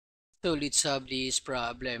So let's have this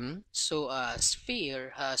problem. So a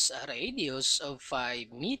sphere has a radius of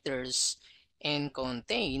 5 meters and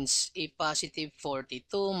contains a positive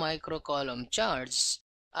 42 microcoulomb charge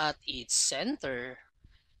at its center.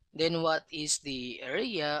 Then what is the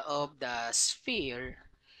area of the sphere?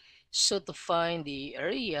 So to find the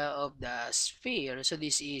area of the sphere, so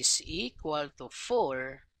this is equal to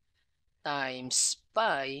 4 times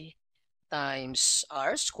pi times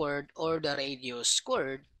r squared or the radius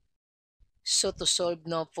squared. So to solve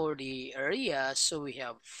now for the area, so we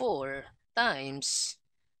have 4 times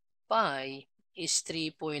pi is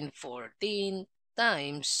 3.14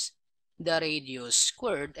 times the radius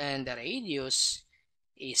squared, and the radius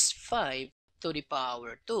is 5 to the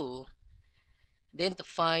power 2. Then to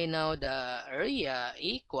find out the area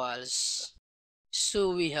equals,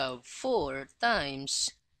 so we have 4 times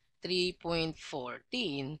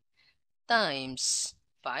 3.14 times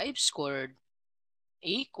 5 squared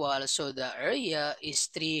equal, so the area is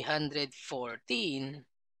 314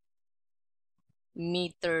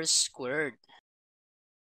 meters squared.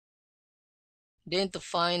 Then to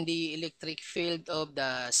find the electric field of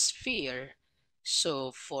the sphere,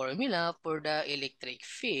 so formula for the electric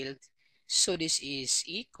field, so this is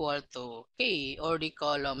equal to K or the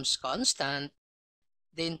Coulomb's constant,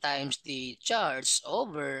 then times the charge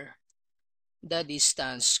over the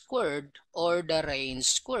distance squared or the range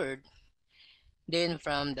squared. Then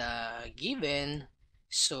from the given,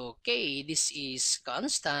 so K, this is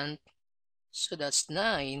constant, so that's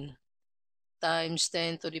 9 times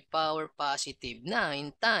 10 to the power positive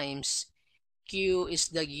 9 times Q is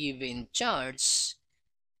the given charge.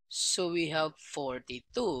 So we have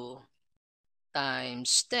 42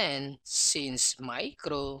 times 10 since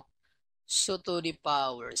micro, so to the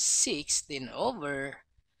power 6, then over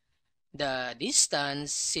the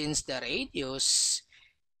distance since the radius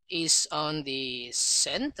is on the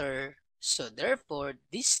center, so therefore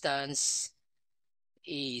distance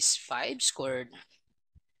is 5 squared.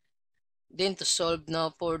 Then to solve now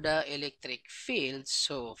for the electric field,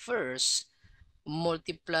 so first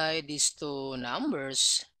multiply these two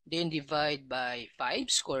numbers, then divide by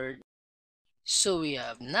 5 squared. So we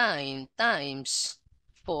have 9 times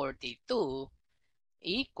 42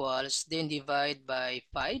 equals, then divide by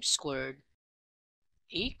 5 squared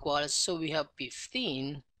equals, so we have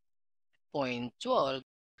 15.12.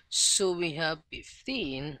 So we have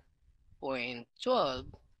 15.12,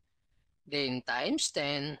 then times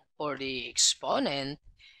 10 for the exponent.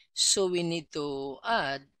 So we need to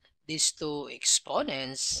add these two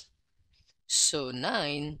exponents. So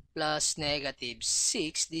 9 plus negative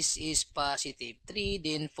 6, this is positive 3.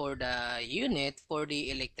 Then for the unit for the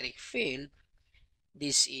electric field,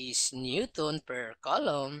 this is Newton per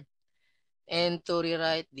coulomb. And to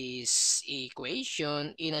rewrite this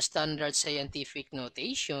equation in a standard scientific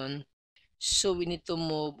notation, so we need to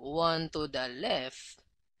move 1 to the left.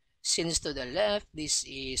 Since to the left, this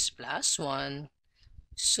is plus 1.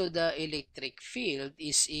 So the electric field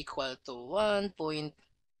is equal to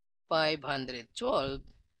 1.512,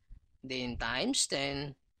 then times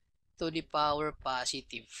 10 to the power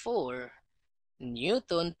positive 4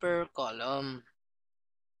 Newton per coulomb.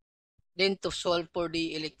 Then to solve for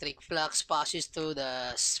the electric flux passes through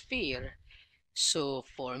the sphere, so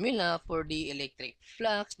formula for the electric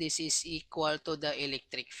flux, this is equal to the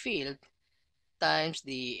electric field times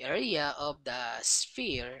the area of the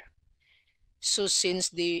sphere. So since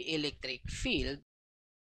the electric field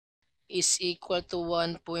is equal to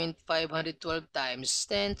 1.512 times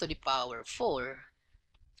 10 to the power 4,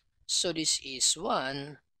 so this is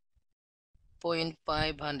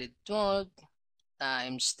 1.512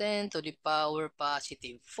 times 10 to the power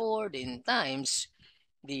positive 4, then times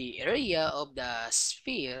the area of the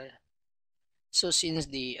sphere. So since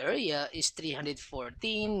the area is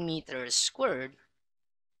 314 meters squared,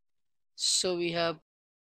 so we have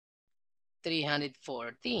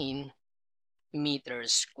 314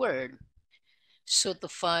 meters squared. So to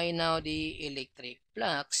find now the electric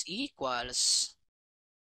flux equals,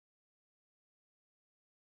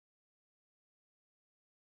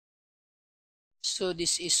 so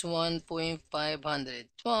this is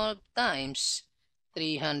 1.512 times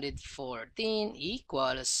 314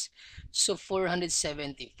 equals, so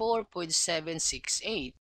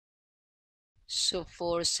 474.768. So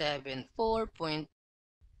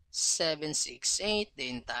 474.768,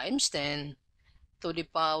 then times 10 to the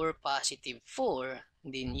power positive 4,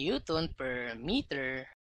 the Newton per meter.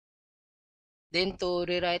 Then to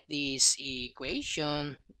rewrite this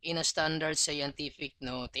equation in a standard scientific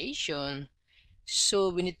notation, so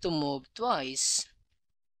we need to move twice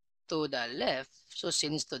to the left. So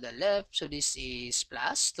since to the left, so this is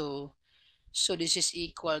plus 2. So this is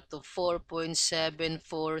equal to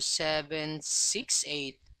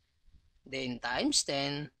 4.74768, then times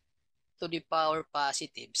 10 to the power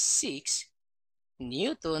positive 6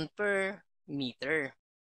 Newton per meter.